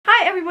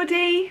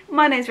everybody,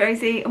 my name's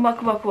Rosie and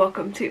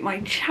welcome to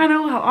my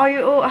channel. How are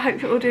you all? I hope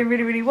you're all doing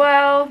really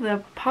well.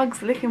 The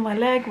pug's licking my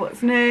leg,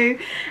 what's new?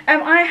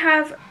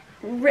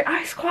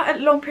 It's quite a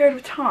long period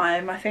of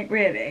time, I think,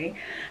 really,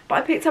 but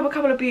I picked up a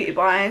couple of beauty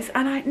buys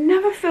and it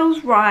never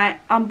feels right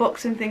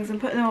unboxing things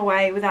and putting them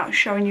away without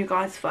showing you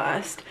guys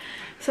first.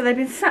 So they've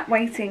been sat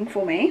waiting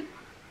for me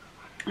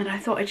and I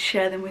thought I'd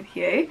share them with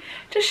you,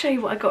 just show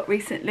you what I got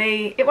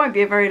recently. It won't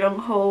be a very long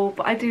haul,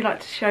 but I do like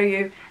to show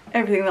you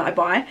everything that I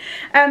buy.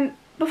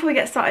 Before we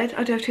get started,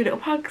 I do have two little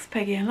pugs,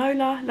 Peggy and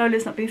Lola.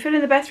 Lola's not been feeling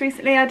the best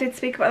recently. I did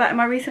speak about that in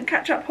my recent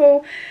catch-up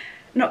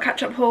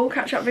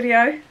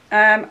video.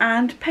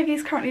 And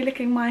Peggy's currently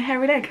licking my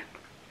hairy leg.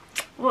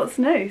 What's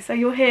new? So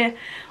you'll hear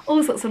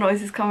all sorts of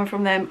noises coming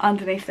from them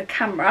underneath the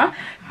camera.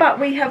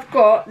 But we have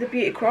got the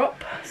Beauty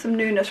Crop, some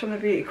newness from the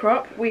Beauty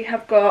Crop. We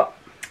have got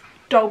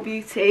Doll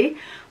Beauty.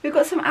 We've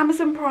got some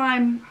Amazon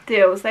Prime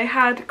deals. They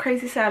had a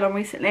crazy sale on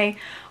recently.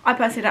 I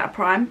personally don't have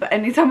Prime, but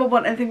anytime I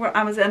want anything from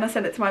Amazon, I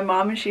send it to my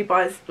mum and she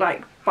buys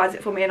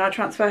it for me and I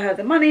transfer her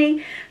the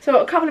money. So I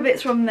got a couple of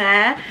bits from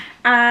there.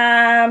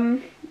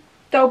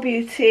 Doll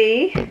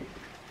Beauty,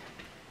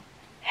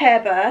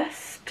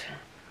 Hairburst,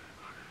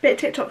 bit of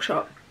TikTok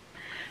shop.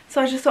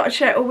 So I just thought I'd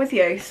share it all with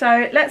you.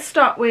 So let's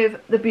start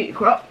with the Beauty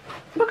Crop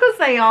because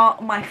they are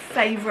my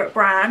favourite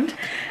brand,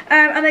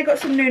 and they got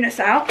some newness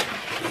out.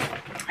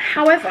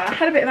 However, I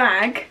had a bit of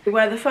ag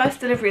where the first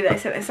delivery they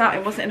sent this out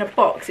in wasn't in a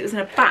box, it was in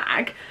a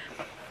bag,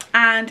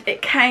 and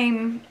it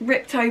came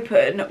ripped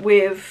open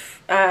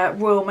with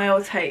Royal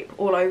Mail tape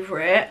all over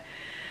it.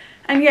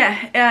 And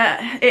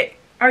yeah,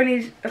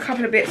 only a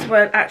couple of bits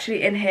were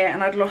actually in here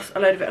and I'd lost a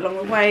load of it along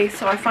the way,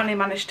 so I finally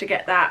managed to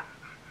get that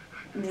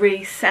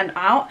re-sent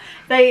out.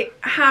 They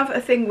have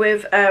a thing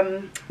with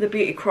the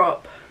Beauty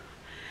Crop.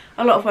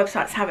 A lot of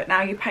websites have it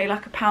now. You pay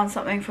like £1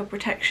 something for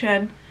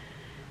protection.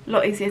 A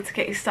lot easier to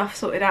get your stuff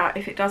sorted out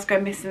if it does go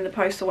missing in the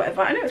post or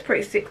whatever, and it was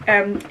pretty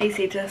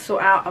easy to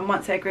sort out. And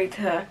once they agreed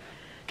to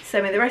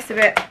send me the rest of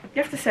it,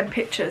 you have to send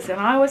pictures, and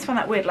I always find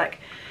that weird, like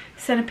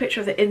send a picture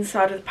of the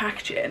inside of the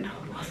packaging.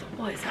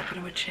 What is that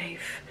going to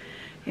achieve?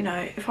 You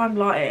know, if I'm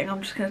lying,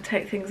 I'm just going to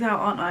take things out,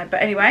 aren't I?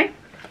 But anyway,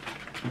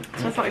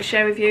 so I thought I'd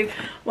share with you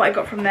what I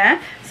got from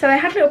there. So they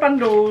had little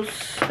bundles.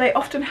 They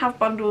often have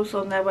bundles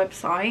on their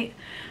website.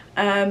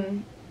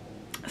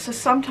 So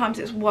sometimes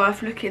it's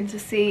worth looking to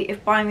see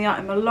if buying the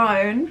item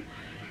alone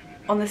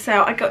on the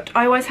sale.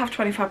 I always have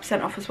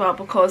 25% off as well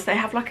because they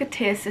have like a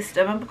tier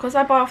system, and because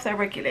I buy off there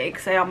regularly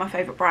because they are my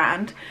favourite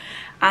brand,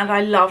 and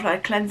I love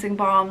like cleansing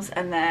balms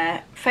and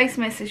their face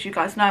mists, as you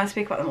guys know, I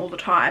speak about them all the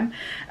time.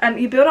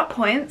 You build up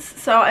points,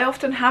 so I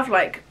often have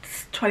like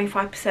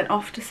 25%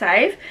 off to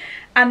save,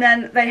 and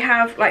then they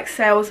have like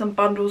sales and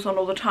bundles on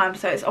all the time,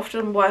 so it's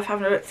often worth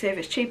having a look to see if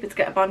it's cheaper to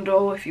get a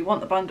bundle if you want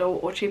the bundle,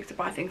 or cheaper to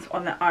buy things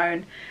on their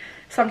own.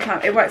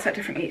 Sometimes it works out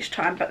different each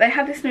time, but they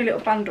had this new little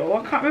bundle.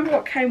 I can't remember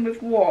what came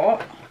with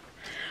what.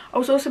 I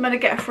was also meant to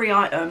get a free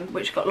item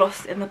which got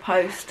lost in the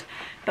post,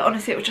 but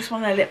honestly it was just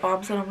one of their lip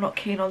balms and I'm not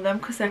keen on them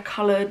because they're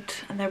coloured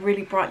and they're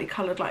really brightly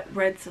coloured, like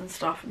reds and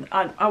stuff, and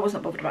I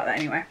wasn't bothered about that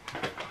anyway.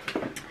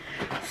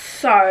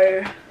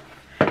 So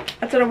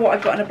I don't know what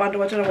I got in a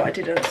bundle, I don't know what I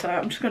didn't, so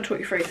I'm just going to talk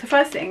you through. So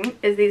first thing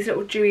is these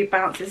little dewy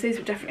bounces. These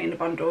were definitely in the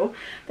bundle.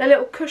 They're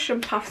little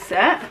cushion puff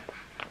set.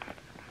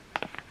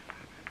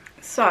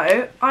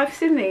 So I've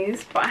seen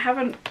these, but I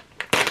haven't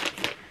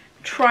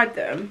tried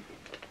them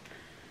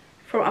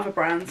from other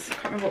brands. I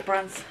can't remember what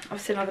brands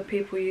I've seen other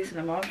people using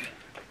them of.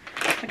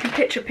 I can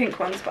picture pink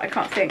ones, but I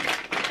can't think.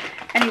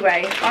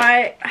 Anyway,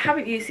 I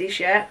haven't used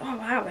these yet. Oh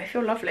wow, they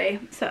feel lovely.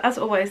 So as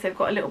always, they've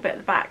got a little bit at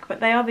the back, but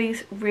they are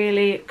these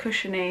really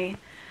cushiony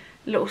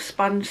little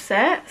sponge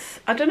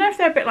sets. I don't know if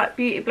they're a bit like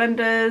beauty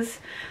blenders.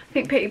 I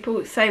think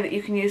people say that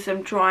you can use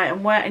them dry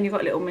and wet, and you've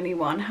got a little mini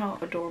one. How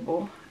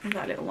adorable is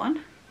that little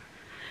one?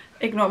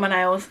 Ignore my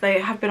nails, they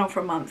have been on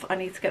for a month. I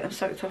need to get them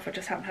soaked off, I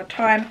just haven't had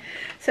time.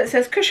 So it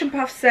says cushion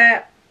puff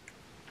set,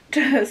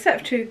 set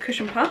of 2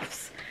 cushion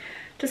puffs.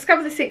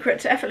 Discover the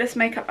secret to effortless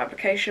makeup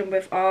application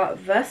with our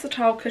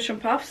versatile cushion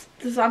puffs,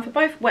 designed for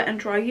both wet and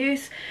dry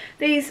use.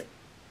 This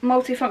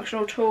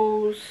multifunctional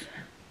tool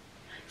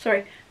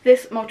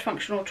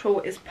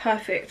is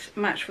perfect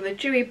match for the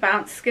dewy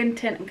bounce skin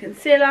tint and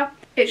concealer.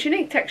 Its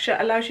unique texture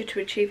allows you to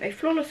achieve a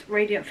flawless,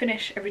 radiant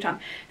finish every time.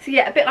 So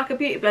yeah, a bit like a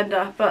beauty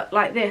blender, but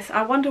like this.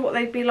 I wonder what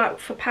they'd be like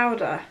for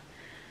powder.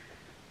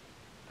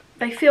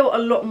 They feel a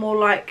lot more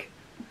like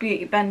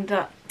beauty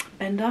blender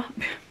beauty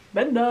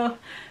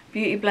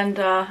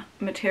blender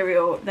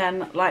material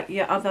than like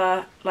your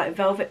other like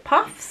velvet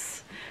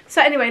puffs.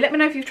 So anyway, let me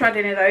know if you've tried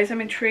any of those. I'm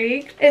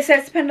intrigued. It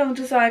says, depending on the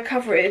desired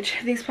coverage,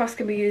 these puffs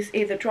can be used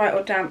either dry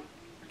or damp.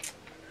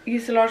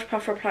 Use the large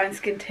puff for applying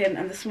skin tint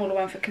and the smaller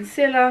one for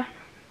concealer.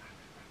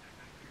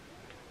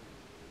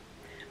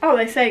 Oh,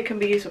 they say it can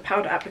be used for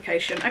powder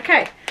application.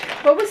 Okay,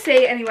 well we'll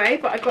see anyway,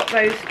 but I got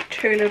those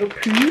 2 little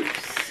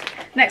poofs.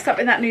 Next up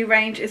in that new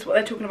range is what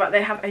they're talking about.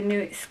 They have a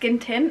new skin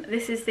tint.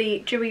 This is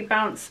the Dewy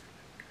Bounce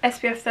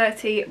SPF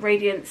 30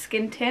 Radiant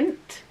Skin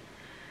Tint.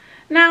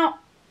 Now,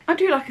 I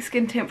do like a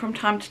skin tint from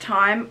time to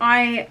time.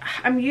 I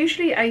am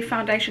usually a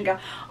foundation girl.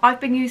 I've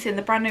been using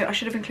the brand new, I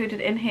should have included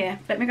it in here.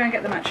 Let me go and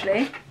get them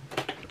actually.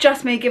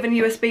 Just me giving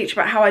you a speech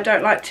about how I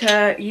don't like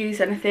to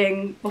use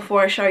anything before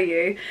I show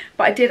you,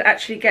 but I did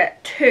actually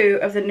get 2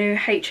 of the new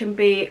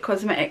H&B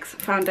Cosmetics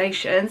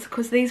foundations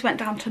because these went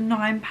down to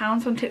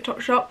 £9 on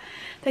TikTok Shop.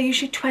 They're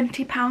usually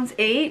 £20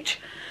 each.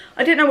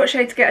 I didn't know what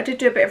shade to get. I did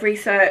do a bit of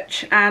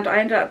research and I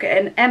ended up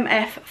getting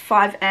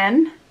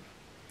MF5N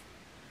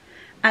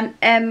and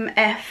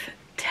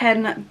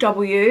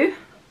MF10W,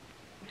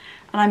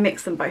 and I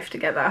mixed them both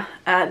together.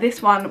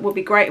 This one will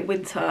be great in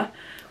winter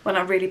when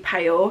I'm really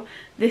pale.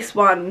 This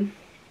one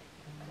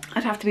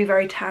I'd have to be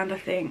very tanned, I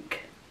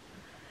think.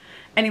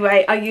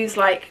 Anyway, I use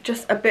like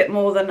just a bit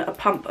more than a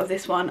pump of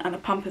this one and a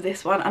pump of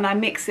this one, and I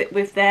mix it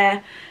with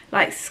their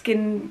like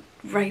Skin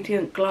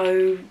Radiant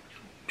Glow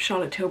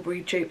Charlotte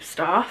Tilbury dupe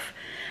stuff,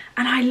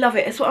 and I love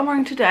it. It's what I'm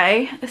wearing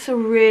today. It's a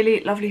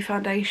really lovely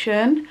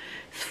foundation.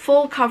 It's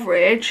full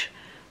coverage,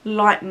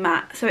 light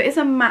matte, so it is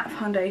a matte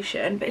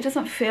foundation, but it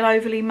doesn't feel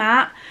overly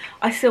matte.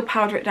 I still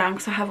powder it down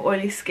because I have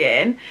oily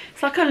skin.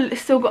 It's like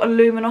it's still got a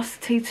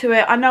luminosity to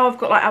it. I know I've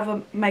got like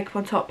other makeup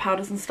on top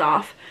powders and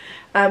stuff,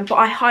 but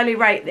I highly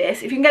rate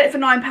this. If you can get it for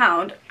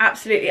 £9,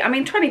 absolutely. I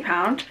mean,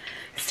 £20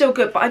 still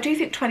good, but I do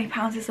think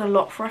 £20 is a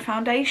lot for a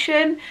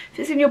foundation. If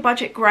it's in your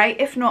budget,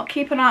 great. If not,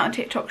 keep an eye on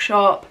TikTok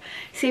Shop,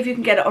 see if you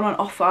can get it on an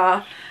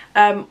offer.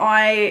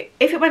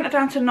 If it went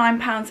down to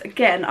 £9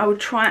 again, I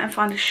would try and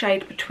find a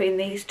shade between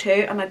these two,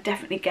 and I'd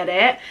definitely get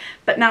it.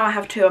 But now I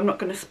have 2. I'm not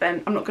going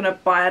to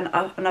buy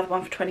another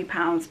one for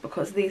 £20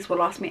 because these will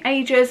last me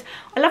ages.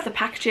 I love the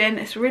packaging.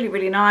 It's really,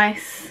 really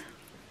nice.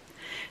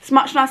 It's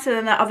much nicer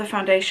than that other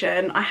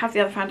foundation. I have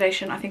the other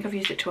foundation. I think I've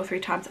used it 2 or 3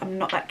 times. I'm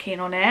not that keen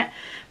on it.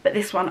 But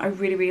this one I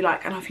really, really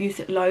like, and I've used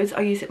it loads.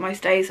 I use it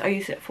most days. I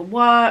use it for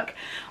work.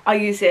 I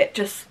use it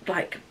just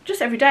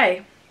every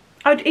day.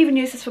 I would even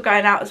use this for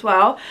going out as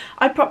well.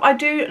 I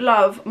do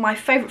love my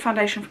favourite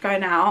foundation for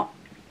going out.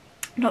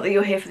 Not that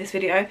you're here for this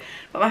video,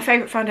 but my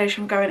favourite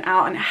foundation for going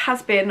out, and it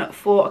has been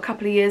for a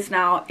couple of years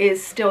now,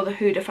 is still the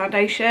Huda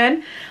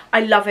foundation.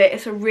 I love it.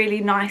 It's a really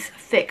nice,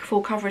 thick,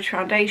 full coverage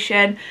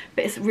foundation,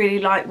 but it's really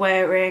light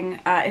wearing.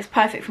 It's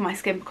perfect for my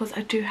skin because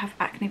I do have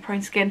acne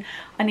prone skin.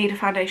 I need a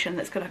foundation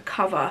that's going to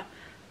cover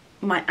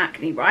my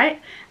acne, right?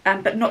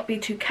 But not be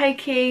too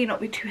cakey, not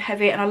be too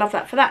heavy, and I love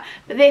that for that.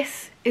 But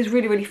this is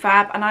really, really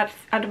fab, and I'd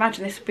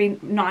imagine this would be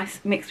nice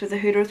mixed with the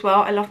Huda as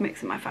well. I love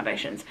mixing my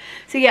foundations.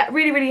 So yeah,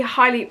 really, really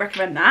highly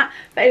recommend that.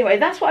 But anyway,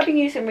 that's what I've been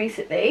using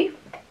recently.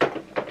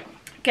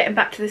 Getting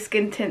back to the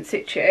skin tint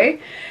situ,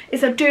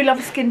 is I do love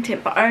a skin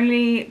tint, but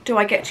only do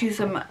I get to use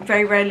them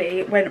very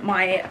rarely when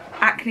my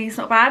acne is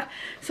not bad.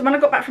 So when I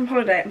got back from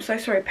holiday, I'm so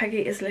sorry,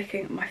 Peggy is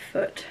licking my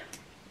foot.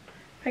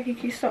 Peggy,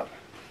 can you stop?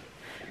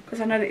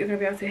 Because I know that you're going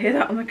to be able to hear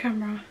that on the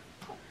camera.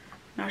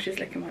 Now she's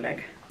licking my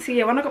leg. So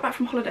yeah, when I got back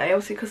from holiday,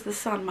 obviously because of the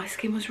sun, my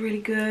skin was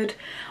really good.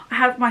 I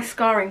had my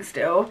scarring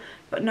still,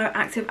 but no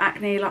active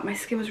acne. Like, my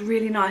skin was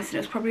really nice, and it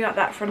was probably like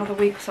that for another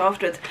week or so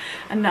afterwards.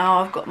 And now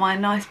I've got my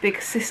nice big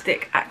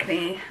cystic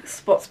acne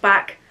spots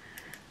back.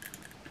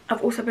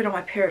 I've also been on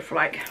my period for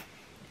like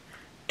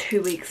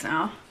 2 weeks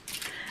now.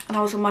 And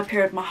I was on my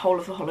period my whole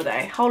of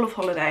holiday.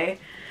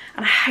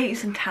 And I hate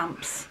using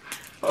Tamps.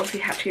 But obviously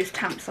had to use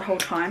Tamps the whole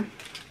time.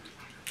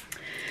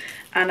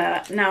 And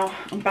now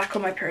I'm back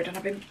on my period, and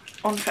I've been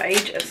on for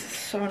ages.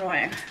 So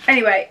annoying.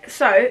 Anyway,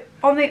 so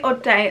on the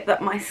odd day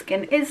that my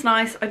skin is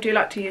nice, I do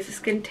like to use a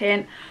skin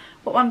tint.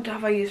 What one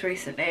have I used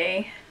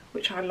recently,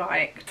 which I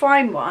like?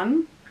 Fine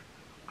one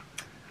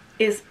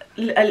is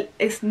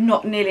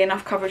not nearly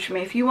enough coverage for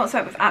me. If you want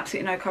something with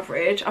absolutely no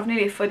coverage, I've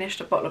nearly finished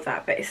a bottle of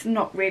that, but it's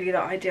not really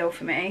that ideal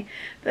for me.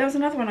 But there was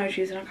another one I was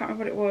using, I can't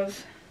remember what it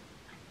was.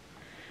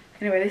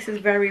 Anyway, this is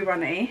very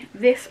runny.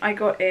 This I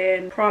got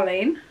in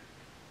Praline.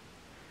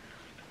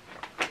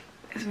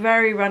 It's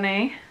very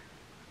runny.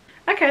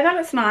 Okay, that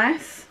looks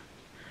nice.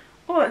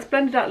 Oh, that's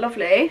blended out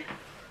lovely.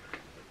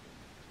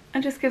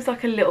 And just gives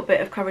like a little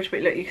bit of coverage,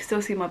 but look, you can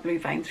still see my blue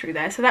vein through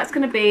there. So that's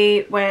going to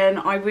be when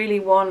I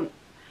really want,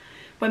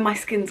 when my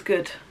skin's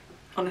good,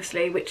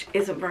 honestly, which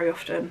isn't very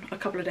often, a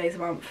couple of days a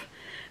month.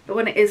 But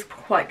when it is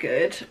quite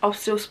good, I'll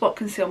still spot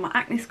conceal my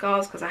acne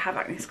scars because I have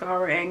acne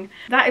scarring.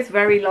 That is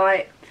very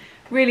light.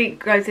 Really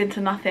goes into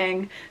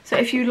nothing. So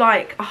if you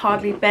like a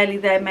hardly barely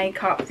there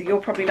makeup, you'll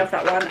probably love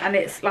that one. And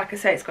it's, like I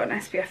say, it's got an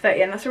SPF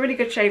 30, and that's a really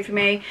good shade for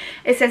me.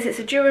 It says it's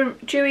a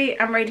dewy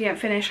and radiant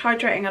finish,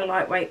 hydrating and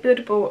lightweight,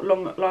 buildable,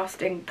 long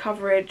lasting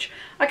coverage.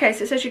 Okay,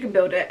 so it says you can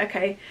build it.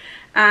 Okay,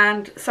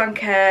 and sun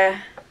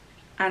care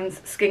and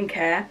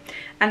skincare,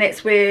 and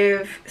it's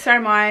with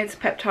ceramides,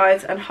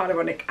 peptides and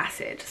hyaluronic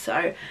acid.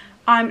 So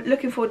I'm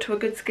looking forward to a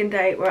good skin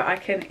day where I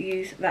can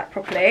use that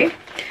properly.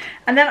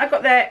 And then I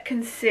got their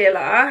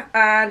concealer,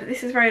 and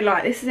this is very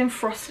light. This is in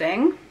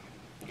Frosting,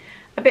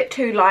 a bit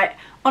too light.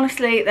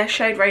 Honestly, their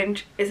shade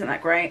range isn't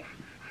that great,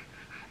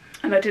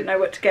 and I didn't know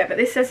what to get. But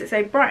this says it's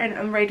a brighten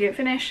and radiant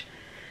finish,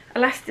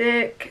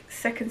 elastic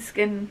second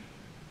skin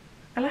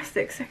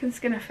elastic second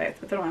skin effect.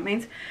 I don't know what that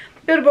means.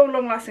 Buildable,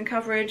 long-lasting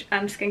coverage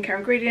and skincare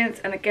ingredients,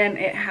 and again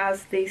it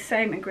has the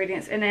same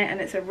ingredients in it, and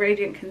it's a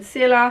radiant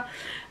concealer.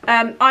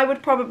 I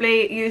would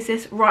probably use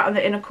this right on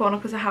the inner corner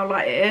because of how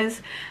light it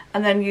is,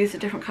 and then use a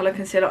different colour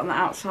concealer on the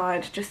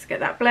outside just to get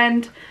that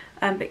blend.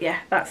 But yeah,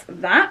 that's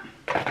that.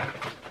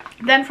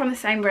 Then from the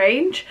same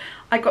range,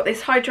 I got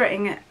this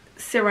hydrating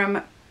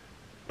serum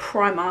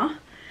primer,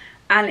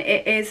 and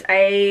it is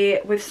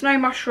with snow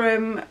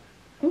mushroom,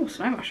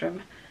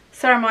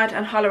 ceramide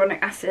and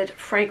hyaluronic acid,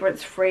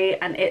 fragrance free,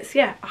 and it's,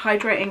 yeah, a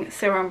hydrating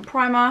serum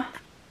primer.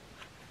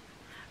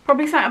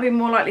 Probably something I'll be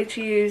more likely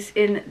to use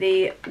in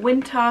the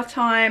winter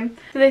time.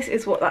 So this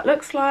is what that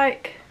looks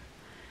like.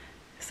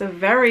 It's a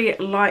very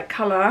light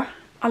colour.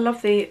 I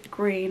love the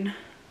green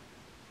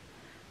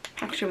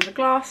packaging with the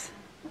glass.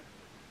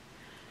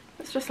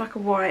 It's just like a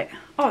white.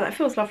 Oh, that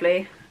feels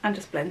lovely and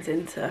just blends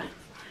into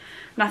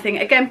nothing.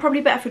 Again,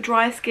 probably better for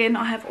dry skin.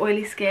 I have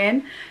oily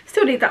skin.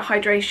 Still need that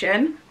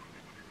hydration.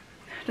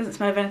 Doesn't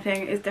smell of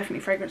anything. It's definitely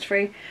fragrance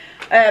free.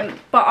 But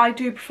I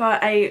do prefer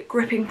a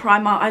gripping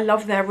primer. I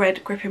love their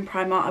red gripping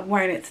primer. I'm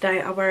wearing it today.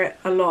 I wear it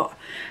a lot.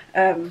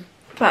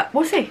 But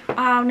we'll see.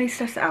 I'll need to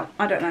test it out.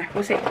 I don't know.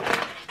 We'll see.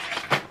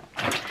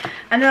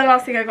 And then the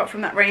last thing I got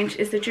from that range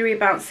is the Dewy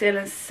Bounce Seal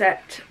and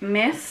Set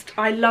Mist.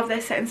 I love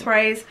their setting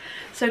sprays,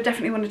 so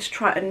definitely wanted to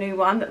try a new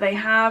one that they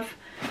have.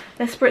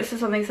 Their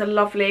spritzers on these are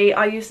lovely.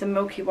 I use the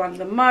milky one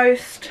the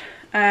most.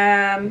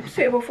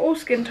 Suitable for all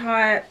skin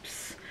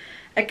types.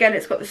 Again,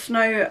 it's got the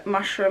snow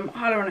mushroom,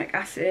 hyaluronic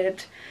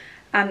acid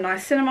and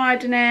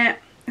niacinamide in it.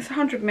 It's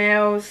 100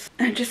 ml.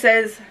 It just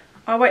says,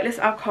 our weightless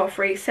alcohol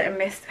free setting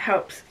mist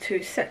helps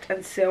to set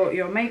and seal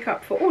your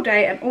makeup for all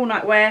day and all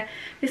night wear.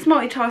 This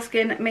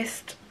multitasking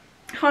mist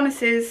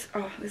harnesses,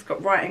 oh, it's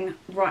got writing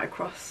right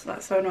across,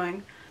 that's so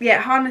annoying.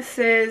 Yeah,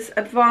 harnesses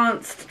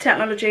advanced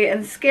technology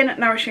and skin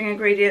nourishing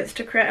ingredients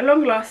to create a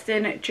long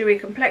lasting dewy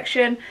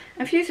complexion.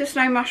 Infused with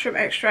snow mushroom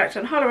extract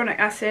and hyaluronic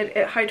acid,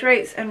 it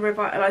hydrates and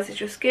revitalizes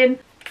your skin.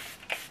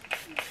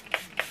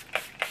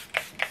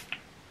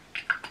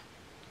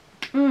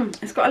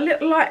 It's got a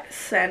little light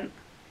scent,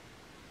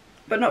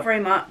 but not very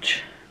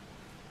much.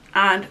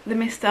 And the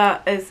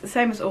mister is the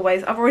same as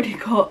always. I've already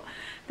got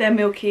their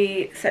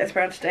milky setting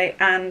spray on today,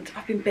 and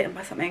I've been bitten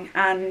by something,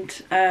 and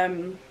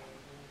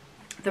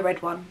the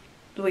red one,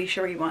 the wee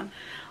Cherie one,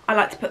 I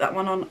like to put that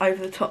one on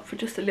over the top for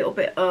just a little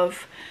bit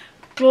of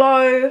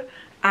glow,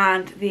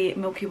 and the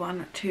milky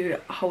one to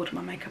hold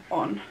my makeup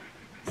on.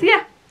 So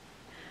yeah,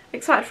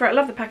 excited for it. I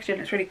love the packaging,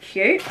 it's really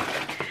cute.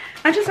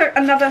 And just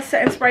another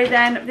setting spray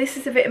then. This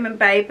is a Vitamin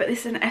Babe, but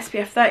this is an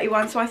SPF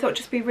 31, so I thought it'd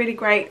just be really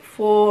great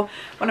for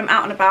when I'm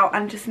out and about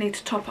and just need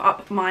to top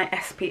up my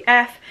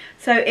SPF.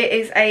 So it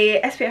is a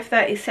SPF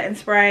 30 setting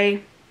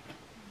spray.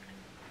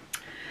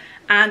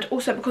 And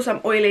also because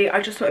I'm oily,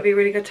 I just thought it'd be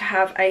really good to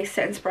have a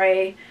setting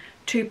spray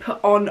to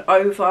put on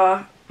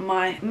over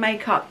my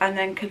makeup, and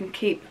then can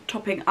keep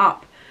topping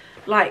up,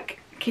 like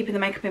keeping the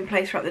makeup in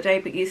place throughout the day,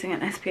 but using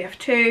an SPF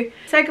 2.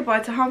 Say goodbye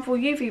to harmful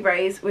UV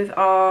rays with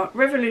our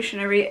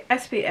revolutionary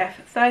SPF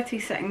 30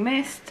 setting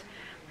mist.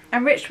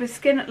 Enriched with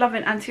skin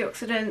loving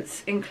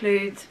antioxidants,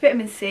 includes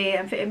vitamin C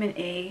and vitamin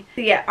E.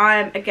 So yeah, I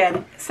am,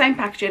 again, same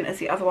packaging as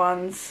the other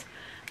ones.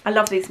 I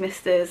love these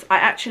misters. I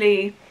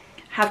actually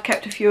have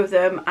kept a few of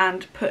them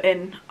and put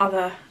in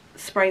other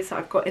sprays that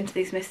I've got into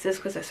these misters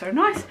because they're so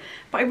nice.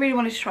 But I really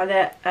wanted to try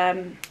their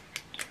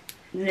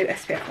new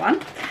SPF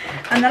one.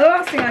 And the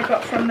last thing I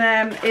got from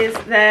them is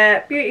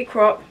their Beauty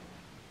Crop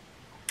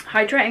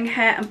Hydrating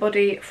Hair and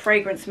Body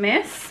Fragrance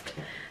Mist.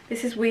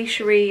 This is Wee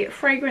Cherie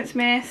Fragrance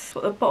Mist.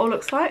 What the bottle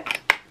looks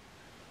like.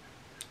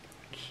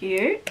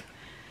 Cute.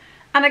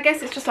 And I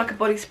guess it's just like a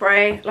body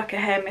spray, like a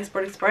hair mist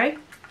body spray.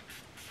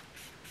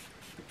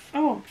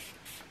 Oh,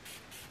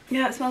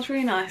 yeah, it smells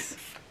really nice.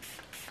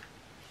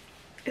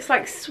 It's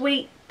like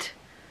sweet.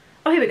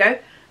 Oh, here we go.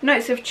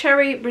 Notes of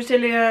cherry,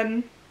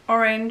 Brazilian,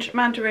 orange,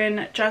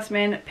 mandarin,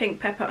 jasmine, pink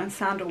pepper and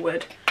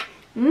sandalwood.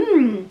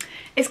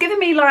 It's giving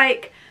me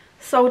like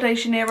Sol de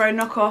Janeiro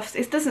knockoffs.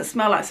 It doesn't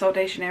smell like Sol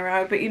de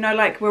Janeiro, but you know,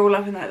 like we're all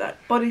loving that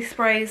body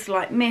sprays,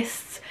 like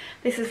mists.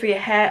 This is for your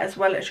hair as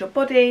well as your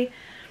body.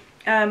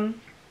 I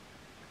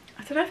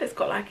don't know if it's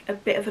got like a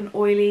bit of an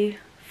oily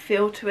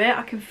feel to it.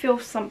 I can feel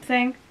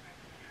something.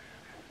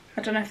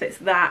 I don't know if it's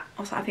that.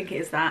 Also, I think it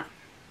is that.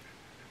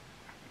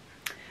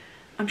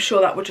 I'm sure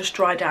that will just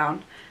dry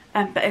down.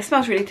 But it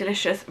smells really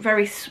delicious,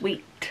 very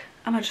sweet,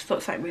 and I just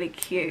thought something really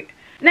cute.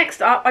 Next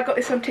up, I got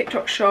this on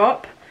TikTok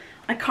Shop.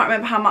 I can't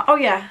remember how much. Oh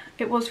yeah,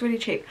 it was really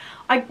cheap.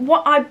 I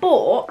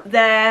bought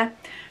their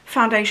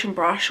foundation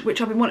brush,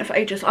 which I've been wanting for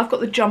ages. I've got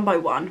the jumbo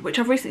one, which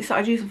I've recently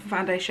started using for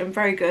foundation,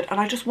 very good,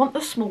 and I just want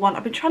the small one.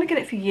 I've been trying to get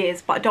it for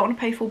years, but I don't want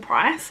to pay full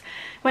price.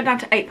 Went down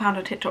to £8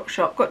 on TikTok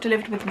Shop, got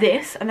delivered with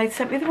this, and they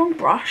sent me the wrong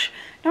brush.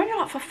 No, you're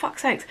like, for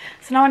fuck's sakes.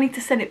 So now I need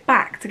to send it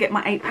back to get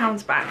my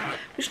 £8 back,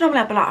 which normally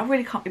I'd be like, I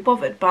really can't be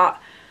bothered, but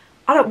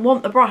I don't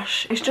want the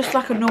brush. It's just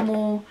like a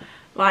normal,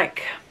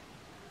 like,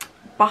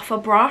 buffer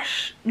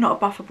brush, not a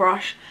buffer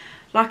brush,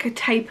 like a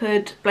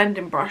tapered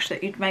blending brush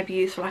that you'd maybe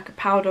use for like a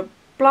powder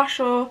blush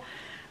or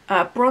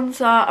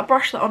bronzer, a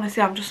brush that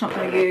honestly I'm just not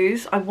going to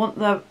use. I want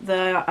the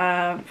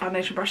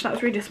foundation brush. That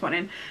was really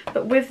disappointing.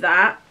 But with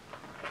that,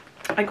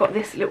 I got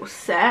this little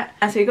set.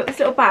 And so you got this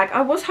little bag.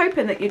 I was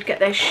hoping that you'd get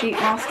their sheet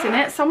masks in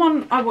it.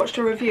 Someone, I watched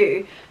a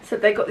review,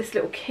 said they got this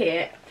little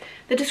kit.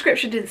 The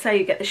description didn't say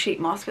you get the sheet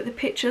mask, but the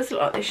pictures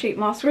look like the sheet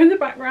masks were in the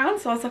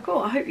background. So I was like, oh,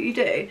 I hope you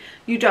do.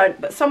 You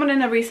don't. But someone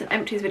in a recent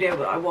empties video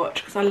that I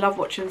watched, because I love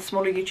watching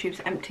smaller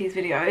YouTubers empties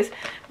videos,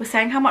 was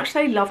saying how much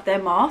they loved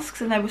their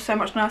masks and they were so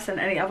much nicer than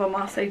any other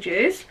masks they'd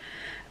used.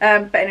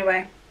 But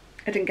anyway,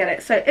 I didn't get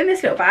it. So in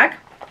this little bag,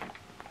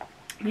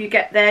 you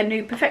get their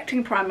new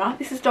Perfecting Primer.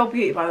 This is Doll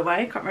Beauty, by the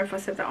way. Can't remember if I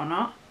said that or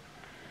not.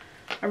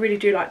 I really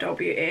do like Doll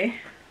Beauty.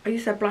 I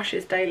use their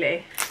blushes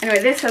daily.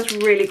 Anyway, this has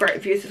really great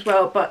reviews as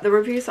well, but the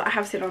reviews that I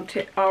have seen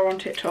are on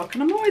TikTok,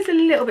 and I'm always a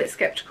little bit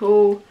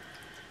skeptical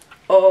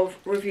of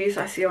reviews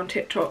I see on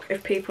TikTok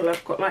if people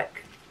have got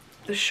like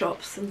the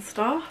shops and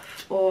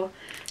stuff, or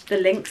the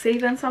links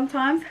even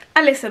sometimes.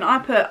 And listen, I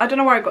don't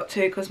know where I got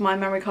to because my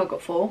memory card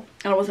got full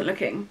and I wasn't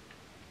looking,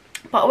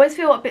 but I always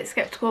feel a bit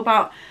skeptical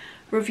about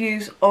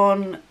reviews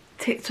on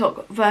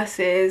TikTok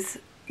versus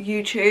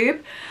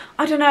YouTube.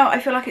 I don't know, I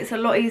feel like it's a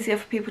lot easier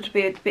for people to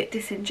be a bit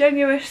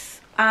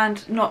disingenuous and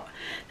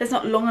there's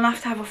not long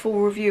enough to have a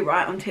full review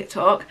right on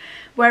TikTok,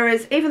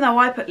 whereas even though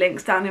I put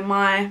links down in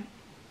my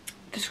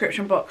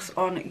description box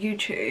on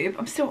YouTube,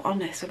 I'm still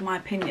honest with my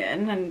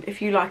opinion, and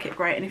if you like it,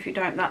 great, and if you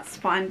don't, that's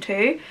fine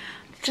too.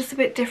 It's just a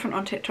bit different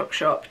on TikTok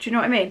Shop, do you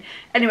know what I mean?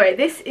 Anyway,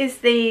 this is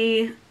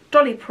the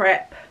Dolly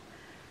Prep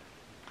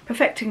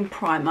Perfecting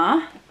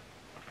Primer.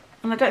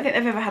 And I don't think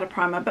they've ever had a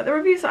primer, but the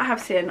reviews that I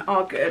have seen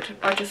are good.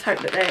 I just hope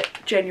that they're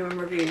genuine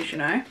reviews, you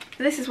know.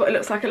 So this is what it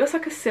looks like. It looks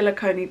like a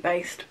silicone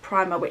based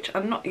primer, which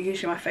are not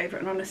usually my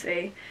favourite, and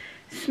honestly.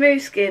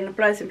 Smooth skin,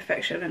 blurs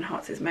imperfection,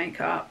 enhances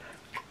makeup.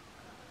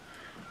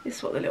 This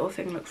is what the little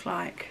thing looks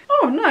like.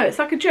 Oh no, it's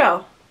like a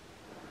gel.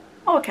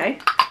 Oh, okay.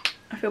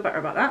 I feel better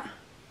about that.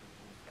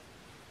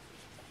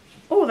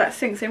 Oh, that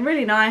sinks in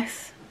really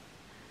nice.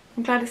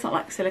 I'm glad it's not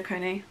like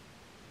silicone-y.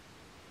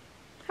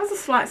 Has a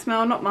slight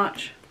smell, not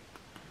much.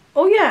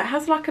 Oh yeah, it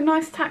has like a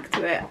nice tack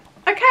to it.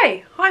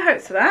 Okay, high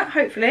hopes for that,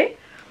 hopefully.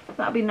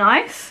 That'll be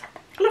nice.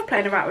 I love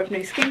playing around with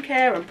new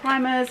skincare and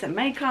primers and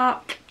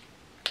makeup.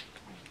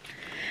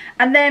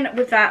 And then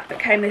with that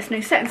came this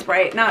new setting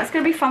spray. Now it's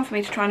going to be fun for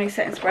me to try a new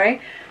setting spray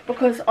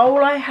because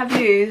all I have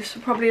used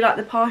for probably like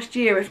the past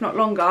year, if not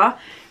longer,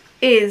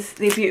 is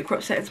the Beauty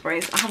Crop setting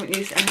sprays. I haven't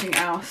used anything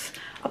else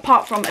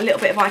apart from a little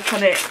bit of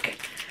Iconic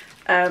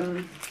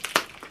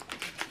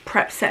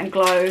Prep Set and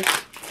Glow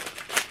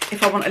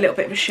if I want a little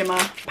bit of a shimmer.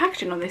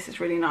 Packaging on this is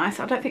really nice.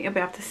 I don't think you'll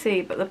be able to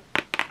see, but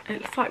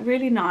it looks like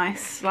really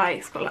nice. Like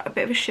it's got like a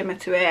bit of a shimmer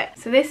to it.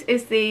 So this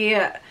is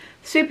the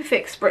Super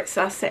Fix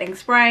Spritzer Setting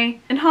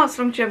Spray. Enhanced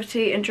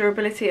longevity and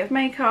durability of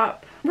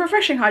makeup.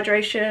 Refreshing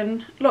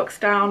hydration. Locks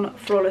down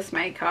flawless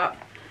makeup.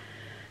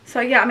 So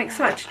yeah, I'm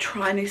excited to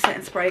try a new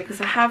setting spray because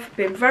I have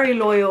been very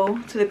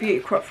loyal to the Beauty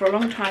Crop for a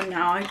long time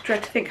now. I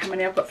dread to think how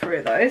many I've got through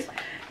of those.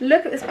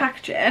 Look at this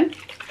packaging.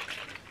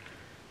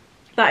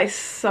 That is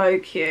so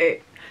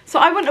cute. So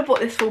I wouldn't have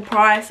bought this full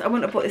price. I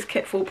wouldn't have bought this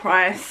kit full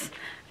price.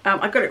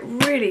 I got it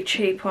really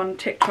cheap on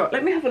TikTok.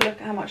 Let me have a look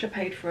at how much I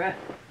paid for it.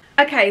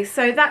 Okay,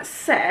 so that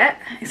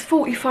set is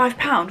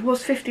 £45. It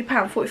was £50,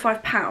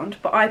 £45,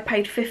 but I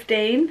paid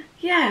 $15.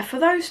 Yeah, for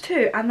those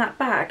two and that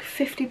bag,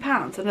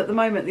 £50. And at the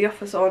moment the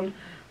offer's on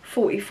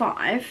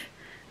 $45.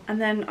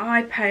 And then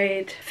I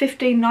paid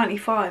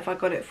 $15.95 I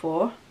got it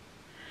for.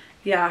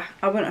 Yeah,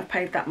 I wouldn't have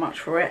paid that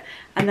much for it.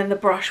 And then the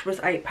brush was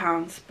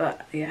 £8,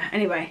 but yeah,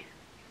 anyway.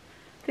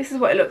 This is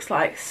what it looks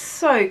like.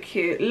 So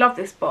cute. Love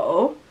this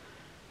bottle.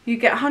 You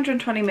get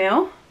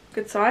 120ml.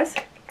 Good size.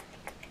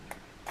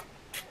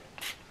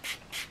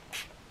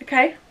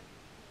 Okay.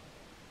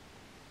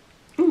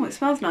 Oh, it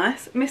smells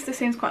nice. Mister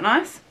seems quite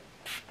nice.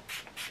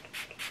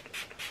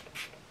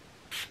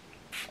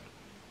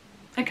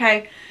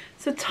 Okay.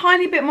 It's a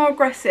tiny bit more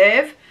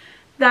aggressive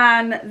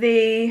than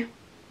the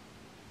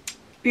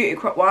Beauty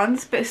Crop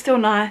ones, but it's still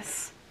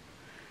nice.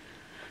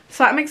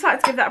 So I'm excited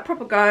to give that a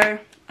proper go.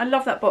 I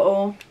love that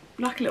bottle.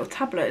 Like a little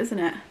tablet, isn't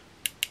it?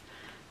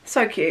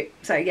 So cute.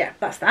 So yeah,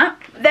 that's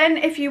that. Then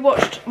if you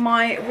watched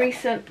my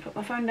recent, put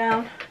my phone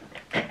down.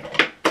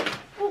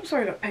 Oh,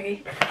 sorry, look,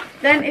 Peggy.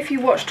 Then if you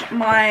watched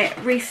my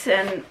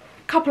recent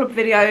couple of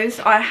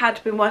videos, I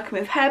had been working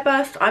with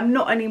Hairburst. I'm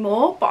not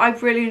anymore, but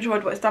I've really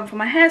enjoyed what it's done for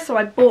my hair, so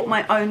I bought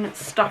my own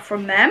stuff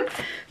from them.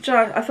 So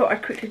I thought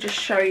I'd quickly just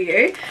show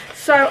you.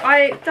 So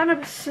I done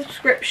a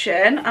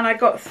subscription and I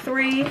got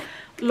 3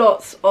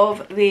 lots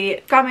of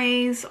the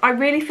gummies. I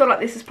really feel like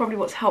this is probably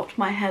what's helped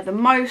my hair the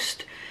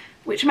most,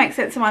 which makes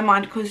sense in my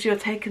mind because you're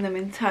taking them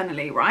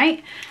internally,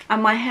 right?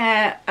 And my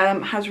hair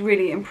has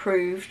really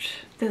improved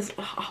there's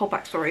a whole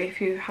backstory.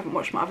 If you haven't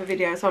watched my other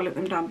videos, I'll link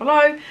them down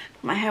below.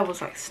 My hair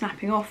was like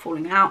snapping off,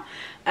 falling out,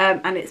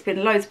 and it's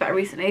been loads better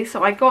recently.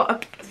 So I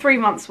got 3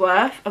 months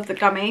worth of the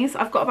gummies.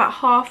 I've got about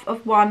half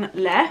of one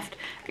left.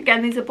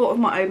 Again, these are bought with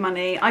my own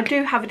money. I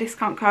do have a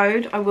discount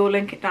code. I will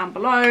link it down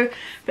below,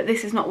 but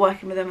this is not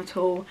working with them at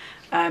all.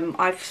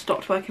 I've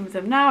stopped working with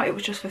them now. It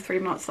was just for 3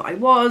 months that I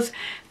was,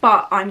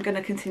 but I'm going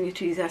to continue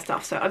to use their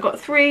stuff. So I got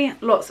 3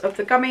 lots of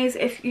the gummies.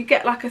 If you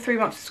get like a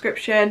 3-month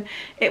subscription,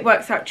 it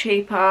works out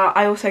cheaper.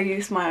 I also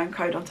used my own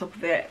code on top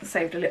of it,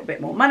 saved a little bit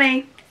more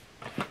money.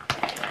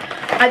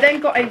 I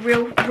then got a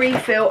real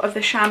refill of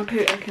the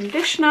shampoo and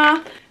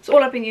conditioner. It's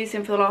all I've been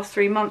using for the last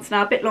 3 months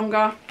now, a bit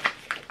longer.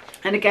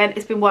 And again,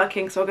 it's been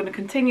working, so I'm going to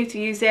continue to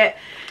use it.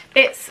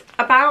 It's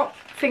about,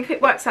 I think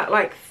it works out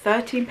like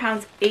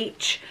 £13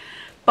 each.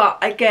 But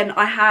again,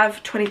 I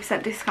have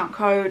 20% discount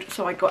code,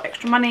 so I got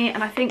extra money.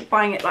 And I think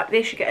buying it like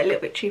this, you get a little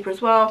bit cheaper as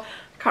well.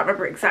 Can't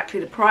remember exactly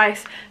the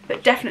price,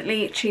 but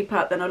definitely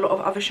cheaper than a lot of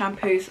other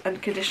shampoos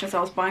and conditioners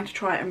I was buying to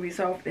try and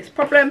resolve this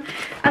problem.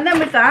 And then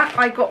with that,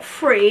 I got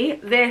free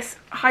this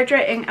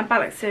hydrating and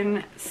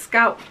balancing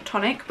scalp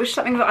tonic, which is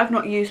something that I've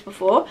not used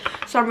before.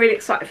 So I'm really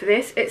excited for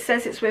this. It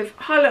says it's with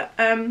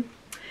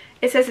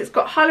it says it's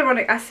got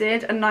hyaluronic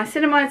acid and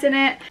niacinamides in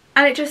it,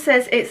 and it just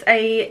says it's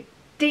a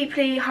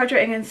deeply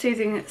hydrating and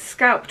soothing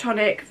scalp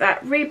tonic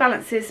that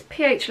rebalances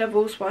pH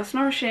levels whilst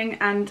nourishing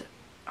and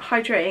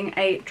hydrating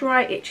a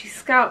dry, itchy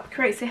scalp,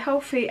 creates a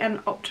healthy and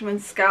optimum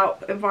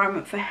scalp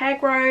environment for hair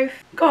growth.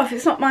 God, if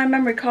it's not my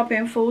memory card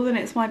being full, then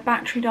it's my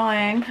battery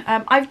dying.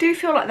 I do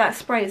feel like that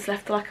spray has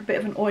left like a bit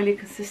of an oily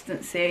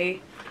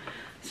consistency.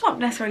 It's not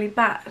necessarily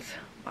bad,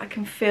 but I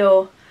can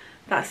feel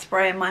that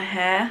spray in my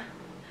hair.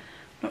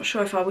 Not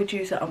sure if I would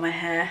use it on my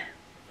hair.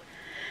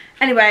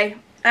 Anyway,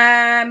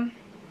 I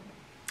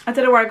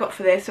don't know where I got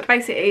for this, but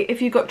basically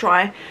if you've got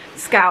dry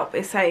scalp,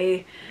 it's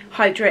a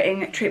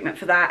hydrating treatment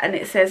for that, and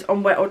it says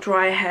on wet or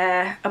dry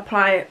hair,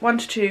 apply 1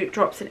 to 2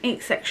 drops in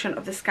each section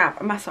of the scalp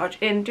and massage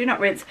in, do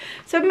not rinse.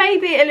 So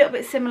maybe a little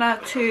bit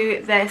similar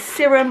to their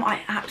serum.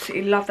 I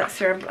absolutely love that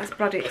serum, but that's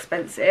bloody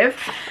expensive.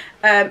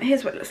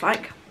 Here's what it looks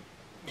like.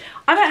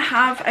 I don't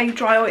have a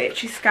dry or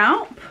itchy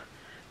scalp,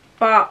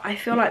 but I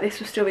feel like this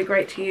will still be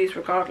great to use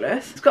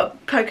regardless. It's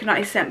got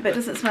coconutty scent, but it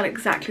doesn't smell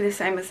exactly the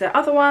same as the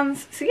other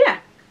ones. So yeah,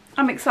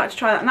 I'm excited to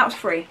try that, and that was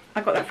free.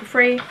 I got that for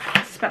free.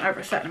 I spent over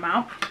a certain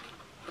amount.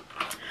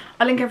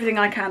 I'll link everything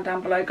I can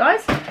down below,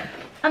 guys.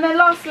 And then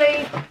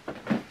lastly,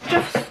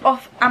 just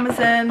off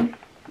Amazon,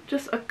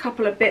 just a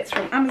couple of bits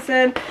from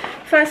Amazon.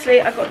 Firstly,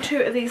 I got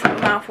 2 of these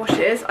little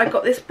mouthwashes. I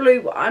got this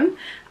blue one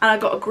and I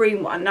got a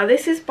green one. Now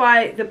this is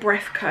by the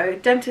Breath Co.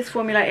 Dentist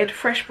Formulated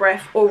Fresh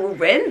Breath Oral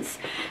Rinse.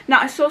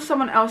 Now I saw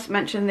someone else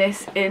mention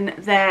this in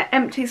their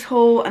empties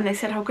haul and they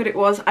said how good it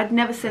was. I'd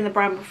never seen the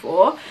brand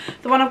before.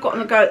 The one I've got on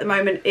the go at the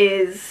moment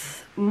is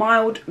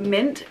mild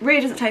mint.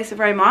 Really doesn't taste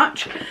very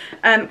much,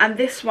 and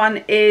this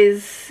one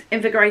is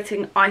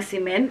invigorating icy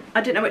mint.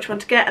 I didn't know which one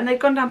to get, and they've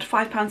gone down to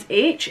 £5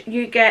 each.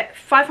 You get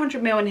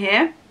 500ml in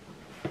here.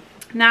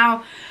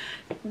 Now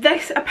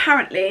this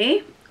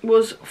apparently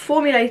was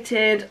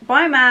formulated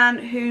by a man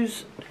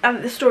who's,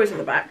 and the story's on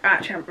the back, I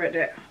actually haven't read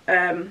it,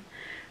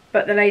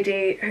 but the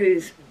lady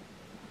whose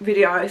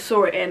video I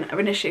saw it in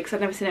initially, because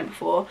I'd never seen it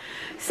before,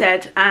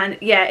 said, and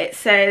yeah, it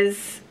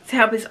says to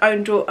help his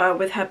own daughter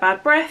with her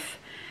bad breath.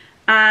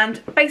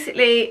 And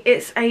basically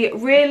it's a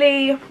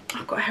really,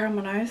 I've got hair on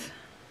my nose.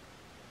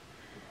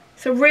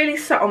 It's a really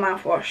subtle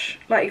mouthwash.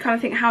 Like you kind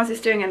of think, how is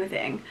this doing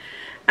anything?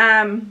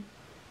 But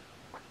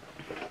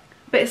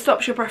it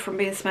stops your breath from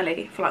being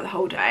smelly for like the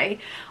whole day.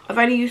 I've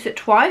only used it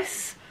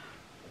twice.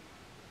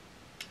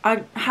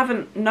 I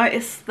haven't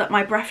noticed that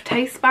my breath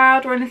tastes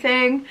bad or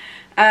anything.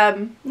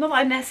 Not that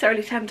I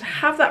necessarily tend to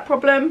have that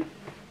problem,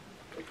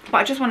 but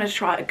I just wanted to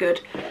try a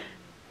good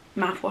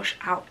mouthwash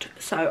out,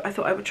 so I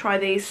thought I would try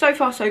these. So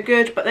far so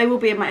good, but they will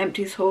be in my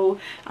empties haul,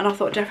 and I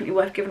thought definitely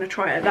worth giving a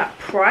try at that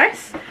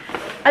price.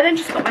 I then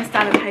just got my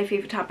standard hay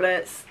fever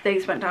tablets.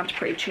 These went down to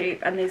pretty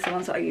cheap, and these are the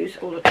ones that I use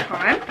all the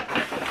time.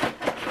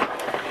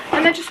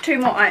 And then just 2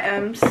 more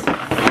items.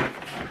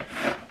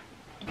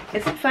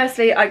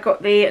 Firstly, I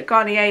got the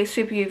Garnier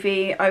Super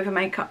UV Over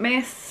Makeup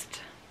Mist.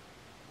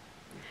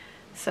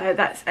 So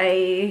that's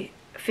a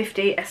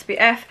 50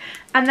 SPF,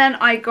 and then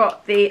I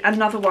got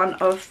another one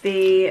of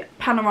the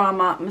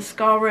Panorama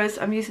mascaras.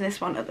 I'm using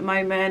this one at the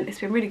moment. It's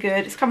been really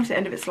good. It's coming to the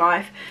end of its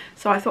life,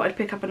 so I thought I'd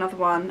pick up another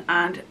one,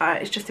 and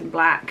it's just in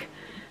black,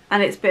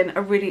 and it's been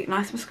a really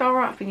nice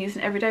mascara. I've been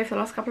using it every day for the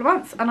last couple of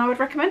months, and I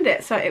would recommend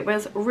it. So it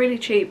was really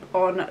cheap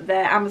on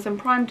their Amazon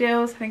Prime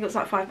deals. I think it was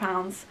like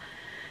 £5.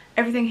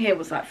 Everything here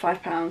was like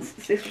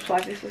 £5. This was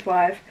 5, this was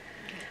 5.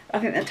 I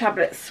think the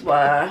tablets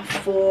were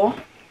 4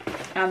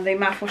 and the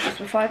mouthwashes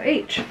were 5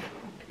 each.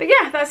 But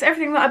yeah, that's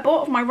everything that I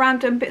bought of my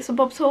random bits and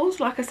bobs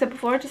hauls. Like I said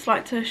before, I just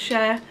like to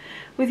share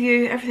with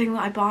you everything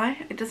that I buy.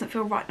 It doesn't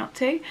feel right not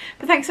to.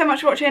 But thanks so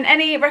much for watching.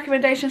 Any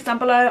recommendations down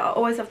below, I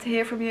always love to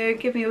hear from you.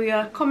 Give me all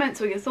your comments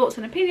or your thoughts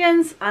and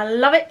opinions. I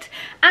love it.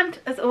 And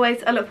as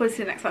always, I look forward to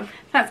seeing you next one.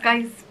 Thanks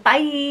guys.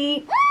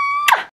 Bye.